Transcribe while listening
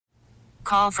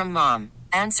Call from mom.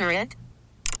 Answer it.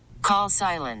 Call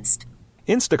silenced.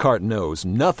 Instacart knows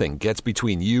nothing gets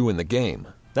between you and the game.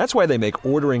 That's why they make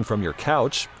ordering from your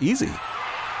couch easy.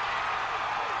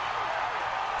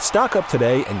 Stock up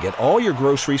today and get all your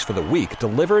groceries for the week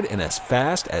delivered in as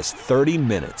fast as 30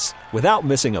 minutes without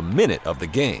missing a minute of the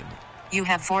game. You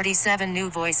have 47 new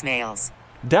voicemails.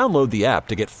 Download the app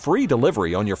to get free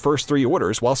delivery on your first 3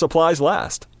 orders while supplies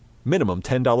last. Minimum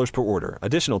 $10 per order.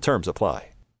 Additional terms apply.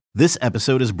 This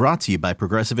episode is brought to you by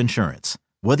Progressive Insurance.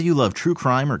 Whether you love true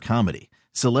crime or comedy,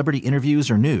 celebrity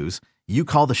interviews or news, you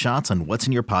call the shots on what's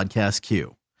in your podcast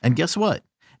queue. And guess what?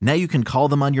 Now you can call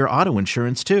them on your auto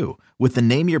insurance too with the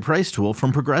Name Your Price tool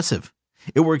from Progressive.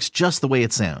 It works just the way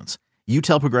it sounds. You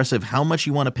tell Progressive how much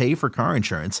you want to pay for car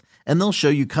insurance, and they'll show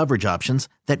you coverage options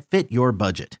that fit your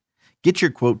budget. Get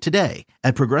your quote today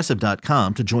at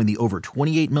Progressive.com to join the over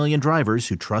 28 million drivers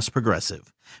who trust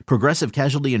Progressive. Progressive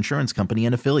Casualty Insurance Company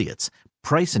and Affiliates.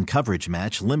 Price and coverage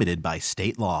match limited by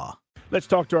state law. Let's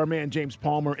talk to our man, James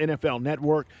Palmer, NFL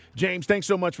Network. James, thanks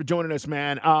so much for joining us,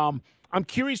 man. I'm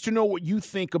curious to know what you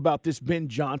think about this Ben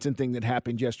Johnson thing that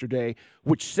happened yesterday,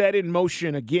 which set in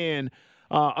motion, again,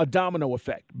 a domino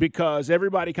effect, because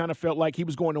everybody kind of felt like he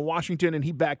was going to Washington and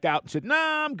he backed out and said,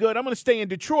 nah, I'm good. I'm going to stay in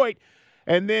Detroit.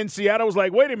 And then Seattle was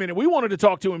like, wait a minute, we wanted to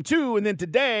talk to him too. And then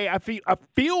today I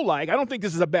feel like, I don't think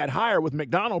this is a bad hire with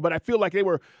McDonald, but I feel like they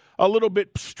were a little bit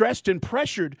stressed and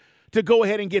pressured to go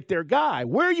ahead and get their guy.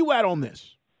 Where are you at on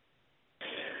this?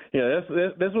 Yeah,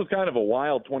 this was kind of a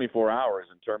wild 24 hours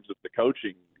in terms of the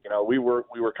coaching. You know, we were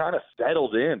kind of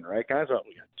settled in, right, guys? Oh,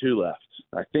 we got 2 left.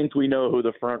 I think we know who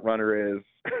the front runner is.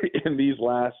 In these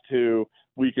last 2,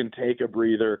 we can take a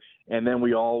breather. And then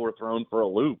we all were thrown for a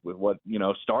loop with what,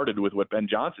 started with what Ben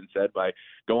Johnson said by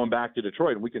going back to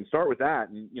Detroit. And we can start with that.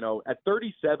 And, at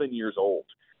 37 years old,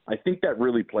 I think that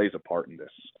really plays a part in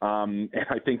this. And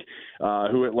I think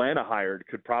who Atlanta hired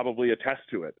could probably attest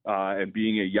to it, and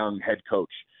being a young head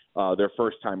coach their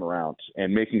first time around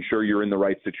and making sure you're in the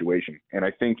right situation. And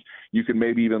I think you can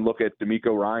maybe even look at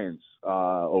DeMeco Ryans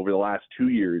over the last 2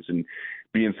 years and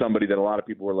being somebody that a lot of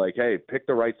people were like, hey, pick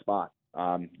the right spot.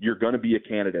 You're going to be a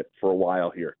candidate for a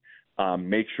while here.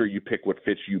 Make sure you pick what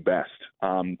fits you best,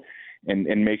 and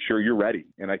make sure you're ready.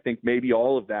 And I think maybe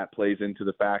all of that plays into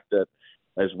the fact that,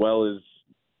 as well as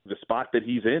the spot that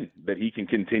he's in, that he can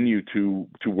continue to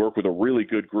work with a really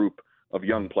good group of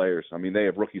young players. I mean, they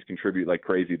have rookies contribute like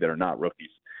crazy that are not rookies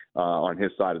on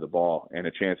his side of the ball, and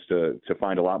a chance to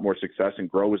find a lot more success and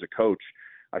grow as a coach.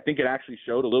 I think it actually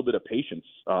showed a little bit of patience,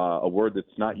 a word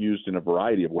that's not used in a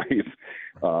variety of ways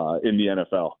in the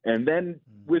NFL. And then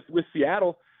with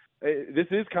Seattle, this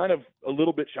is kind of a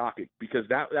little bit shocking, because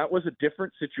that was a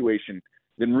different situation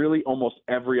than really almost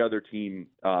every other team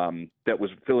that was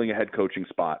filling a head coaching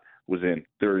spot was in.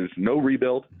 There's no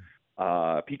rebuild.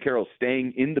 Pete Carroll's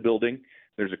staying in the building.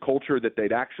 There's a culture that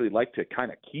they'd actually like to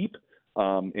kind of keep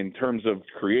in terms of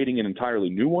creating an entirely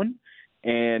new one.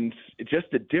 And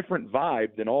just a different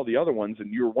vibe than all the other ones.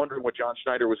 And you were wondering what John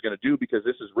Schneider was going to do, because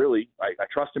this is really, I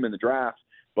trust him in the draft,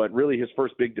 but really his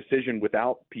first big decision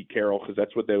without Pete Carroll, because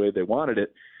that's what they wanted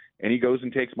it. And he goes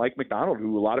and takes Mike McDonald,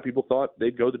 who a lot of people thought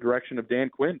they'd go the direction of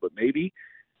Dan Quinn, but maybe,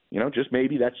 just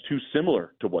maybe that's too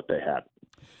similar to what they had.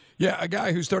 Yeah, a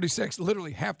guy who's 36,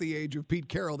 literally half the age of Pete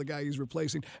Carroll, the guy he's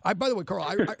replacing. By the way, Carl,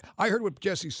 I heard what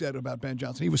Jesse said about Ben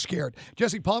Johnson. He was scared.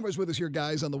 Jesse Palmer's with us here,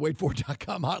 guys, on the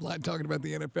waitfor.com hotline talking about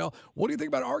the NFL. What do you think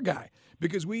about our guy?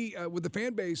 Because we, with the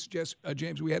fan base,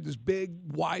 James, we had this big,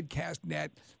 wide cast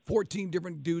net, 14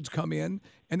 different dudes come in,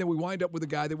 and then we wind up with a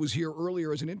guy that was here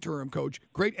earlier as an interim coach.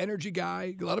 Great energy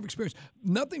guy, a lot of experience.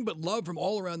 Nothing but love from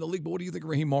all around the league. But what do you think of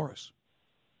Raheem Morris?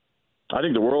 I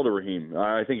think the world of Raheem.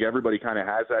 I think everybody kind of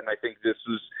has that, and I think this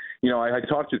is, I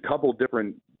talked to a couple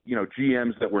different,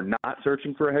 GMs that were not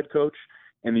searching for a head coach,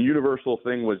 and the universal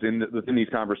thing was within these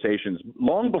conversations,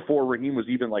 long before Raheem was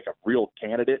even like a real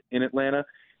candidate in Atlanta.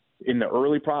 In the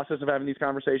early process of having these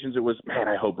conversations, it was, man,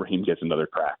 I hope Raheem gets another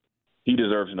crack. He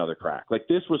deserves another crack. Like,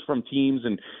 this was from teams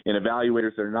and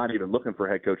evaluators that are not even looking for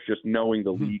a head coach, just knowing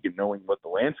the league and knowing what the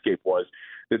landscape was,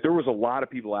 that there was a lot of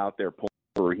people out there pulling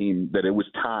for Raheem, that it was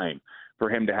time for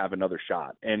him to have another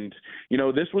shot. And,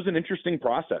 this was an interesting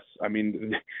process. I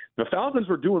mean, the Falcons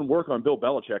were doing work on Bill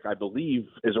Belichick, I believe,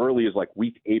 as early as like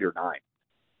week 8 or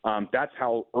 9. That's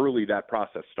how early that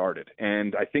process started.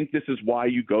 And I think this is why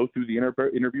you go through the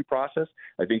interview process.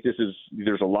 I think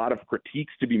there's a lot of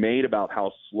critiques to be made about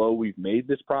how slow we've made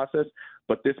this process,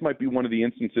 but this might be one of the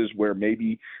instances where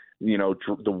maybe,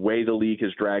 the way the league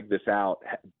has dragged this out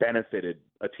benefited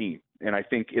a team. And I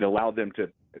think it allowed them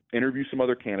to interview some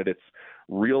other candidates,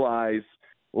 realize,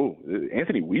 oh,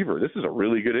 Anthony Weaver, this is a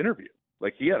really good interview.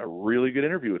 Like, he had a really good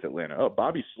interview with Atlanta. Oh,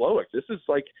 Bobby Slowick, this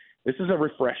is a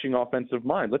refreshing offensive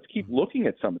mind. Let's keep looking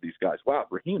at some of these guys. Wow,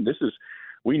 Raheem,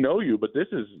 we know you, but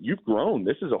you've grown.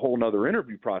 This is a whole nother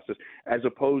interview process, as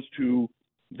opposed to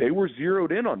they were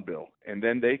zeroed in on Bill, and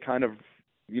then they kind of,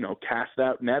 cast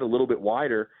that net a little bit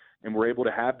wider and were able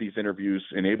to have these interviews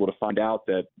and able to find out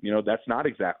that, that's not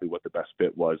exactly what the best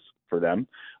fit was for them,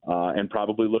 and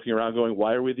probably looking around going,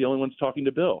 why are we the only ones talking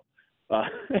to Bill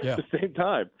at the same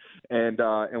time? And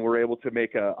we're able to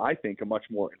make, I think, a much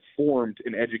more informed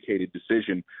and educated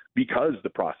decision because the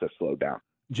process slowed down.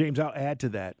 James, I'll add to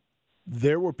that.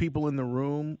 There were people in the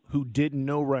room who didn't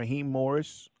know Raheem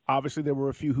Morris. Obviously, there were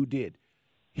a few who did.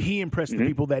 He impressed the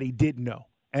people that he did know.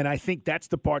 And I think that's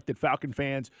the part that Falcon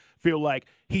fans feel like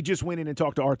he just went in and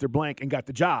talked to Arthur Blank and got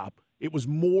the job. It was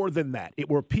more than that. There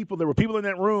were people in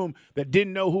that room that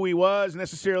didn't know who he was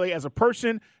necessarily as a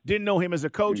person, didn't know him as a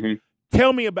coach. Mm-hmm.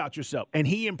 Tell me about yourself. And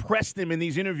he impressed them in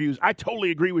these interviews. I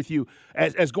totally agree with you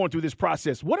as going through this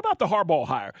process. What about the Harbaugh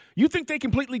hire? You think they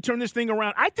completely turn this thing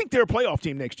around? I think they're a playoff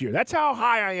team next year. That's how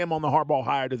high I am on the Harbaugh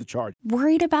hire to the Chargers.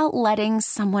 Worried about letting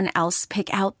someone else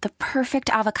pick out the perfect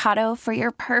avocado for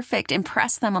your perfect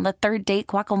impress them on the third date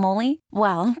guacamole?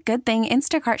 Well, good thing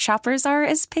Instacart shoppers are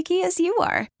as picky as you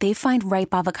are. They find ripe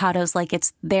avocados like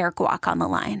it's their guac on the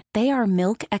line. They are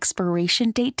milk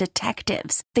expiration date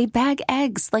detectives. They bag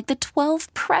eggs like the 12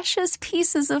 precious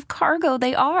pieces of cargo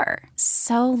they are.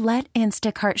 So let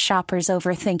Instacart shoppers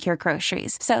overthink your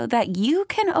groceries so that you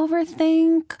can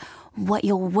overthink what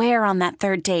you'll wear on that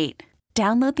third date.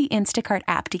 Download the Instacart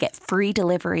app to get free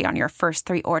delivery on your first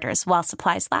 3 orders while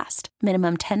supplies last.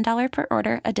 Minimum $10 per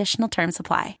order. Additional terms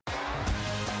apply.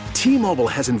 T-Mobile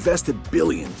has invested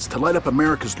billions to light up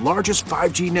America's largest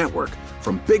 5G network,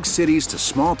 from big cities to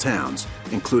small towns,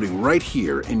 including right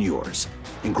here in yours.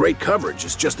 And great coverage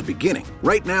is just the beginning.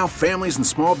 Right now, families and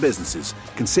small businesses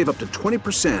can save up to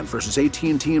 20% versus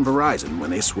AT&T and Verizon when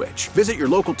they switch. Visit your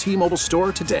local T-Mobile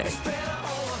store today.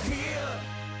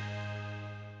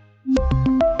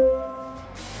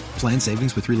 Plan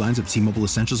savings with 3 lines of T-Mobile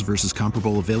Essentials versus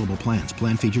comparable available plans.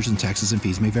 Plan features and taxes and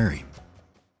fees may vary.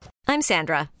 I'm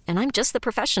Sandra, and I'm just the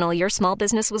professional your small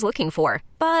business was looking for.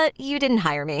 But you didn't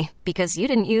hire me because you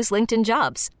didn't use LinkedIn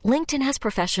Jobs. LinkedIn has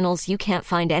professionals you can't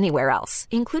find anywhere else,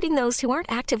 including those who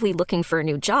aren't actively looking for a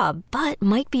new job, but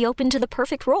might be open to the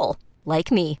perfect role,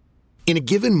 like me. In a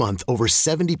given month, over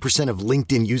 70% of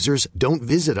LinkedIn users don't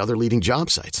visit other leading job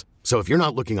sites. So if you're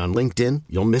not looking on LinkedIn,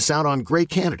 you'll miss out on great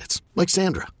candidates like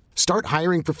Sandra. Start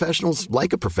hiring professionals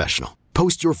like a professional.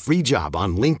 Post your free job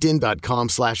on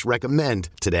linkedin.com/recommend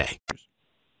today.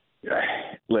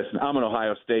 Listen, I'm an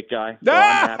Ohio State guy, so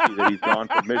I'm happy that he's gone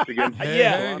from Michigan.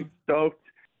 Yeah. I'm stoked.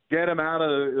 Get him out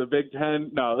of the Big Ten.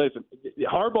 No, listen,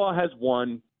 Harbaugh has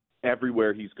won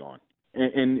everywhere he's gone.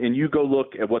 And you go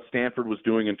look at what Stanford was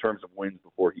doing in terms of wins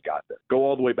before he got there. Go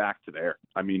all the way back to there.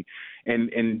 I mean,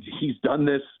 and he's done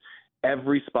this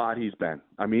every spot he's been.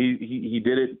 I mean, he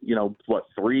did it,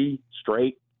 3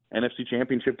 straight NFC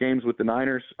Championship games with the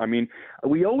Niners. I mean,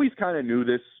 we always kind of knew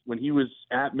this when he was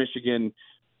at Michigan.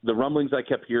 The rumblings I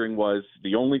kept hearing was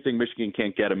the only thing Michigan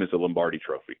can't get him is a Lombardi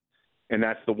trophy. And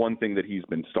that's the one thing that he's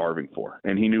been starving for.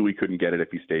 And he knew he couldn't get it if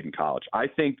he stayed in college. I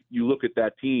think you look at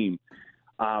that team,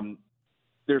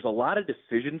 there's a lot of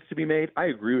decisions to be made. I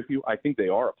agree with you. I think they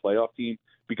are a playoff team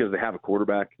because they have a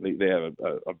quarterback. They have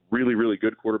a really, really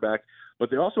good quarterback. But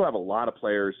they also have a lot of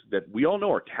players that we all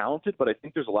know are talented, but I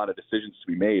think there's a lot of decisions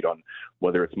to be made on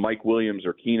whether it's Mike Williams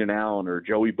or Keenan Allen or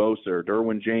Joey Bosa or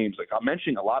Derwin James. Like, I'm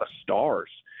mentioning a lot of stars,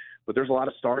 but there's a lot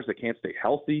of stars that can't stay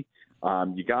healthy.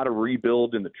 You got to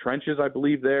rebuild in the trenches, I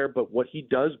believe, there. But what he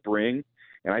does bring,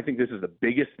 and I think this is the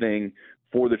biggest thing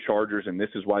for the Chargers, and this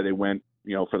is why they went,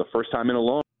 for the first time in a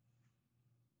long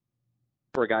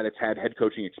for a guy that's had head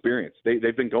coaching experience.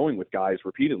 They've been going with guys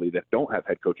repeatedly that don't have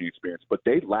head coaching experience, but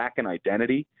they lack an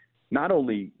identity, not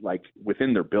only like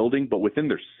within their building, but within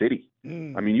their city.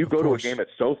 I mean, you go to a game at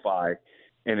SoFi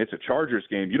and it's a Chargers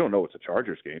game. You don't know it's a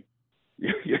Chargers game.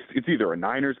 It's either a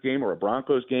Niners game or a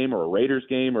Broncos game or a Raiders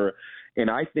game. And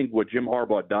I think what Jim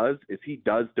Harbaugh does is he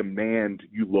does demand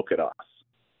you look at us.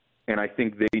 And I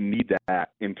think they need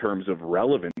that in terms of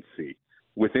relevancy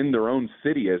within their own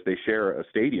city as they share a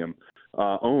stadium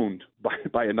owned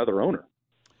by another owner.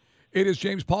 It is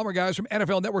James Palmer, guys, from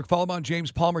NFL Network. Follow him on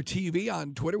James Palmer TV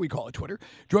on Twitter. We call it Twitter.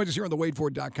 Joins us here on the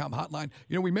WadeFord.com hotline.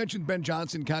 We mentioned Ben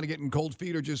Johnson kind of getting cold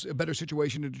feet or just a better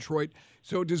situation in Detroit.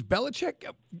 So does Belichick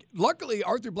 – luckily,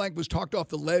 Arthur Blank was talked off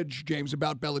the ledge, James,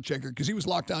 about Belichick because he was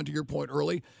locked down to your point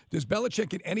early. Does Belichick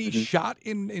get any shot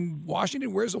in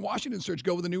Washington? Where's the Washington search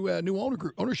go with a new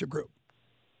ownership group?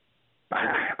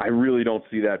 I really don't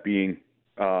see that being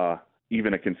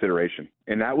even a consideration.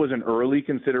 And that was an early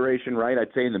consideration, right?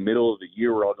 I'd say in the middle of the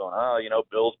year, we're all going,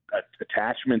 Bill's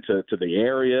attachment to the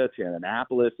area, to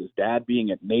Annapolis, his dad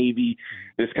being at Navy.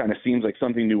 This kind of seems like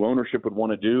something new ownership would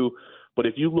want to do. But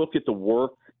if you look at the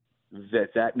work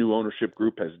that new ownership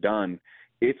group has done,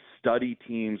 it studied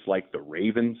teams like the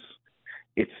Ravens.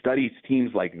 It studies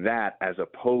teams like that as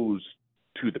opposed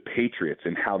to the Patriots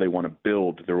and how they want to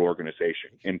build their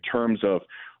organization in terms of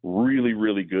really,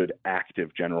 really good active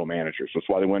general managers. That's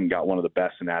why they went and got one of the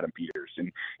best in Adam Peters,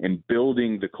 and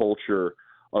building the culture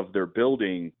of their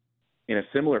building in a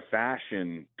similar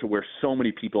fashion to where so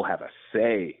many people have a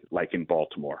say, like in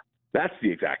Baltimore. That's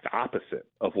the exact opposite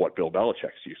of what Bill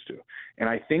Belichick's used to. And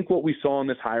I think what we saw in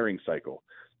this hiring cycle,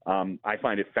 I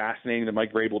find it fascinating that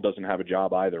Mike Vrabel doesn't have a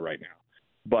job either right now.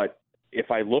 But if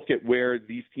I look at where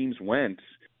these teams went,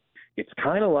 it's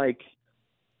kind of like,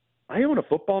 I own a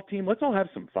football team. Let's all have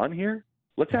some fun here.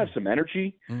 Let's have some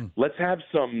energy. Let's have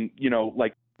some,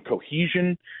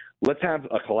 cohesion. Let's have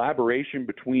a collaboration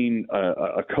between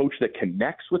a coach that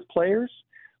connects with players.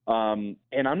 And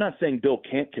I'm not saying Bill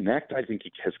can't connect. I think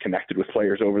he has connected with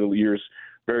players over the years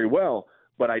very well.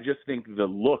 But I just think the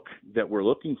look that we're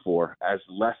looking for as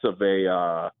less of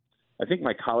a I think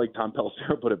my colleague Tom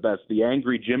Pelissero put it best, the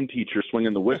angry gym teacher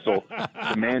swinging the whistle,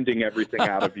 demanding everything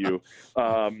out of you,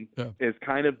 is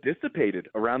kind of dissipated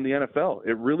around the NFL.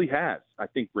 It really has. I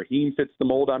think Raheem fits the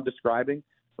mold I'm describing,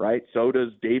 right? So does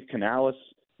Dave Canales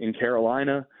in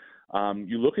Carolina.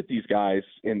 You look at these guys,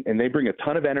 and they bring a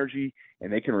ton of energy,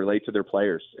 and they can relate to their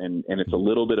players, and it's a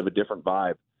little bit of a different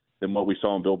vibe than what we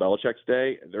saw in Bill Belichick's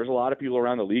day. There's a lot of people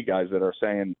around the league, guys, that are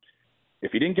saying,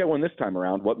 if he didn't get one this time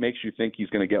around, what makes you think he's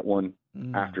going to get one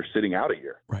after sitting out a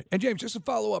year? Right. And James, just to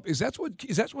follow up, is that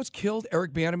what's killed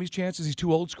Eric Bieniemy's chances? He's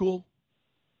too old school?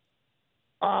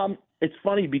 It's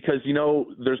funny because,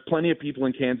 there's plenty of people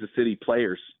in Kansas City,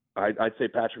 players, I'd say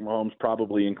Patrick Mahomes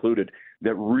probably included,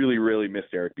 that really, really missed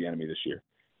Eric Bieniemy this year.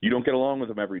 You don't get along with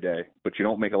him every day, but you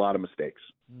don't make a lot of mistakes.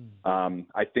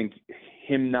 I think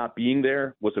him not being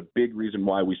there was a big reason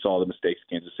why we saw the mistakes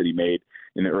Kansas City made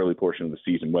in the early portion of the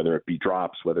season, whether it be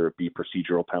drops, whether it be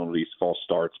procedural penalties, false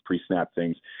starts, pre-snap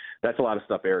things. That's a lot of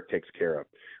stuff Eric takes care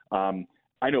of.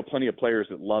 I know plenty of players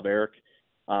that love Eric.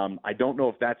 I don't know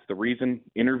if that's the reason.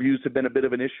 Interviews have been a bit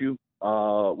of an issue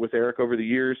with Eric over the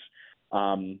years.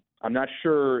 I'm not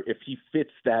sure if he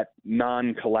fits that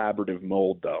non-collaborative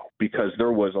mold, though, because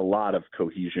there was a lot of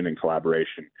cohesion and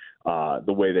collaboration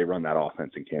the way they run that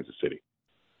offense in Kansas City.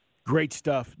 Great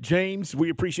stuff. James,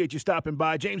 we appreciate you stopping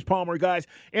by. James Palmer, guys,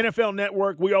 NFL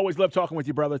Network. We always love talking with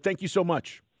you, brother. Thank you so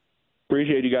much.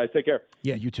 Appreciate you guys. Take care.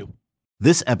 Yeah, you too.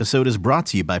 This episode is brought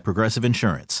to you by Progressive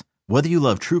Insurance. Whether you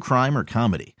love true crime or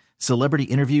comedy, celebrity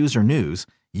interviews or news,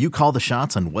 you call the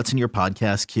shots on what's in your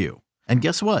podcast queue. And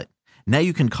guess what? Now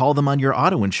you can call them on your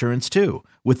auto insurance too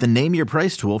with the Name Your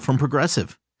Price tool from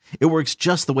Progressive. It works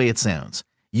just the way it sounds.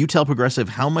 You tell Progressive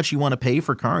how much you want to pay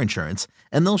for car insurance,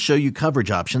 and they'll show you coverage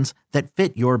options that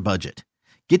fit your budget.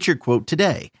 Get your quote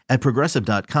today at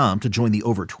Progressive.com to join the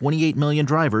over 28 million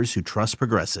drivers who trust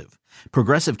Progressive.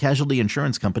 Progressive Casualty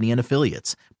Insurance Company and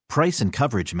Affiliates. Price and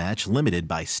coverage match limited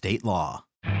by state law.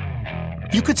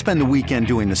 You could spend the weekend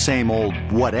doing the same old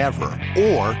whatever,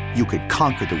 or you could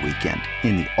conquer the weekend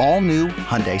in the all-new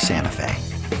Hyundai Santa Fe.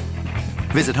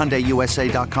 Visit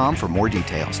HyundaiUSA.com for more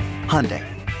details. Hyundai,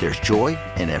 there's joy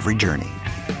in every journey.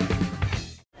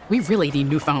 We really need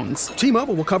new phones.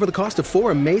 T-Mobile will cover the cost of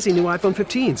 4 amazing new iPhone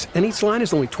 15s, and each line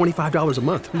is only $25 a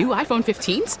month. New iPhone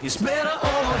 15s? It's better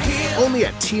over here. Only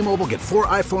at T-Mobile, get 4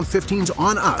 iPhone 15s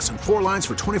on us and 4 lines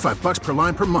for $25 per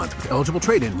line per month with eligible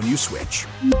trade-in when you switch.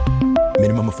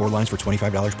 Minimum of 4 lines for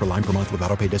 $25 per line per month with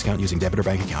autopay discount using debit or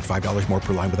bank account. $5 more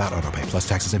per line without autopay, plus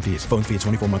taxes and fees. Phone fee at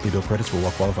 24 monthly bill credits for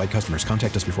well-qualified customers.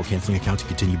 Contact us before canceling account to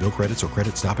continue bill credits or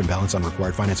credit stop and balance on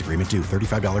required finance agreement due.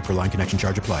 $35 per line connection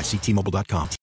charge applies. See T-Mobile.com.